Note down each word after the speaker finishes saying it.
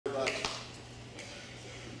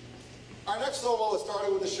next soloist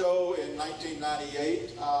started with the show in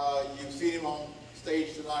 1998. You've seen him on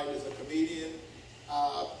stage tonight as a comedian.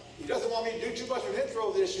 He doesn't want me to do too much of an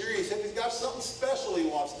intro this year. He said he's got something special he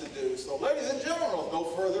wants to do. So ladies and gentlemen, with no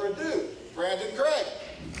further ado, Brandon Craig.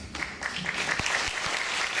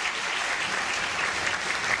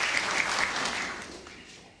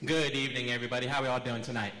 Good evening, everybody. How are we all doing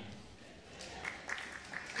tonight?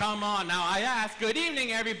 Come on, now I ask, good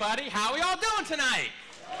evening, everybody. How are we all doing tonight?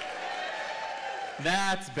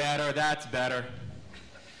 That's better, that's better.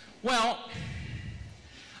 Well,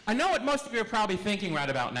 I know what most of you are probably thinking right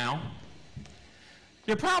about now.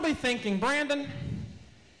 You're probably thinking, Brandon,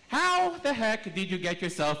 how the heck did you get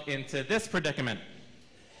yourself into this predicament?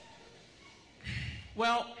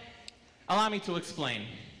 Well, allow me to explain.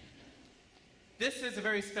 This is a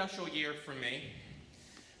very special year for me.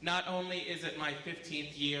 Not only is it my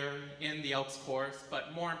 15th year in the Elks course,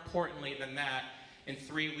 but more importantly than that, in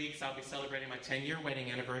 3 weeks I'll be celebrating my 10-year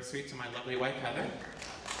wedding anniversary to my lovely wife, Heather,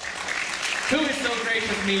 who is so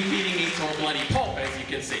gracious me feeding me to a bloody pulp, as you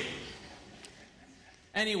can see.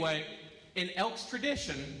 Anyway, in Elks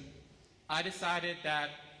tradition, I decided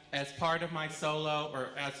that as part of my solo,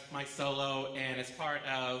 and as part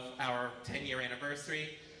of our 10-year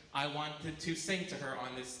anniversary, I wanted to sing to her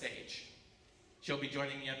on this stage. She'll be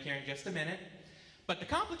joining me up here in just a minute. But the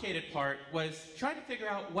complicated part was trying to figure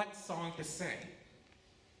out what song to sing.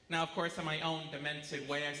 Now, of course, in my own demented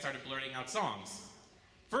way, I started blurting out songs.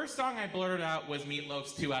 First song I blurted out was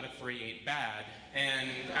Meatloaf's 2 out of 3 Ain't Bad. And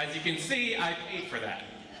as you can see, I paid for that.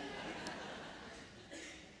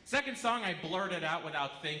 Second song I blurted out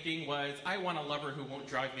without thinking was I Want a Lover Who Won't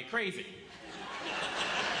Drive Me Crazy.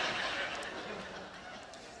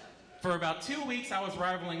 For about 2 weeks, I was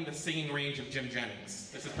rivaling the singing range of Jim Jennings.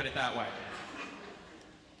 Let's just put it that way.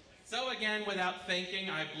 So again, without thinking,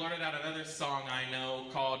 I blurted out another song I know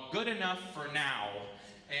called Good Enough for Now.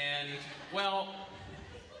 And, well,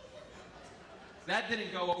 that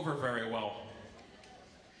didn't go over very well.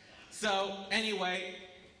 So anyway,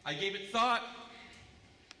 I gave it thought.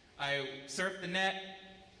 I surfed the net.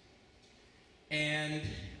 And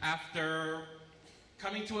after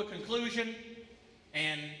coming to a conclusion,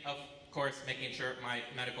 and of course making sure my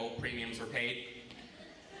medical premiums were paid,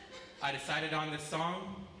 I decided on this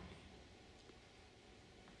song.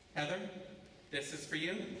 Heather, this is for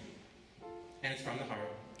you, and it's from the heart.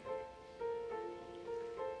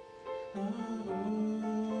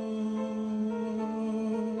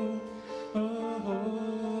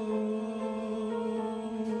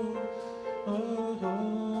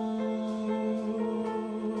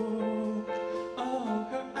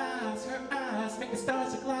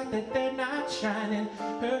 That they're not shining.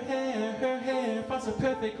 Her hair falls so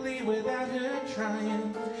perfectly without her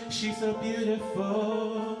trying. She's so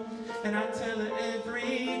beautiful, and I tell her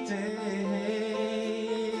every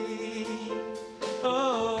day.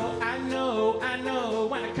 Oh, I know,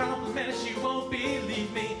 when I compliment her, she won't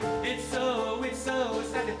believe me. It's so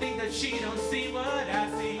sad to think that she don't see what I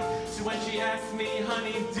see. So when she asks me,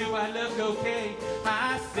 honey, do I look okay?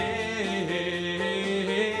 I say,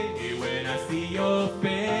 when I see your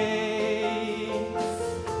face,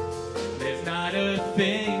 there's not a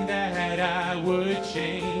thing that I would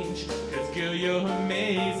change. 'Cause girl, you're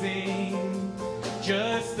amazing,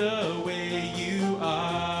 just the way you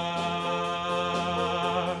are.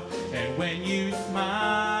 And when you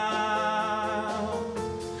smile,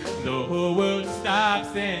 the whole world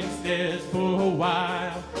stops and stares for a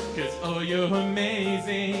while. 'Cause oh, you're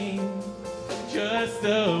amazing, just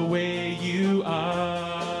the way you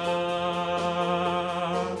are.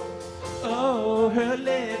 Her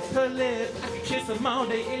lips, I could kiss them all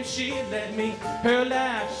day if she let me. Her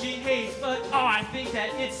laugh, she hates, but oh, I think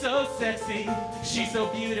that it's so sexy. She's so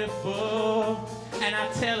beautiful, and I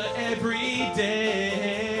tell her every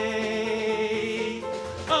day.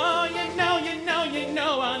 Oh, you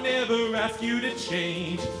know, I'll never ask you to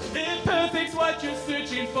change. If perfect's what you're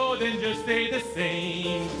searching for, then just stay the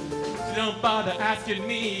same. So don't bother asking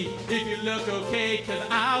me if you look okay, 'cause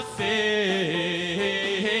I'll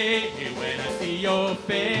say, when I see your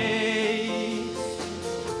face,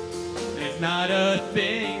 there's not a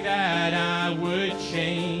thing that I would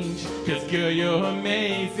change. 'Cause girl, you're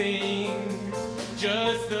amazing,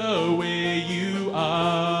 just the way you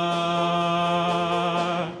are.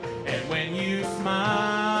 And when you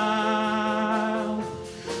smile,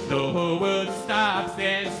 the whole world stops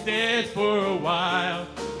and stares for a while.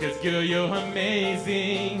 'Cause girl, you're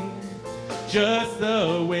amazing, just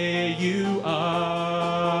the way you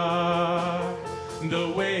are. The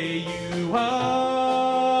way you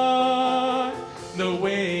are, the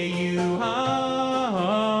way you are.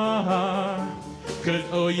 'Cause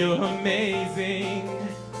oh, you're amazing,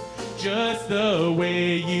 just the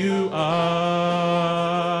way you are.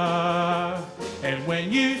 And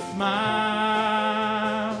when you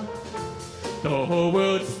smile, the whole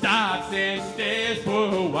world stops and stares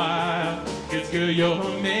for a while. 'Cause girl, you're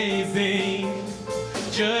amazing,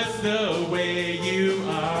 just the way you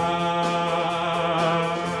are.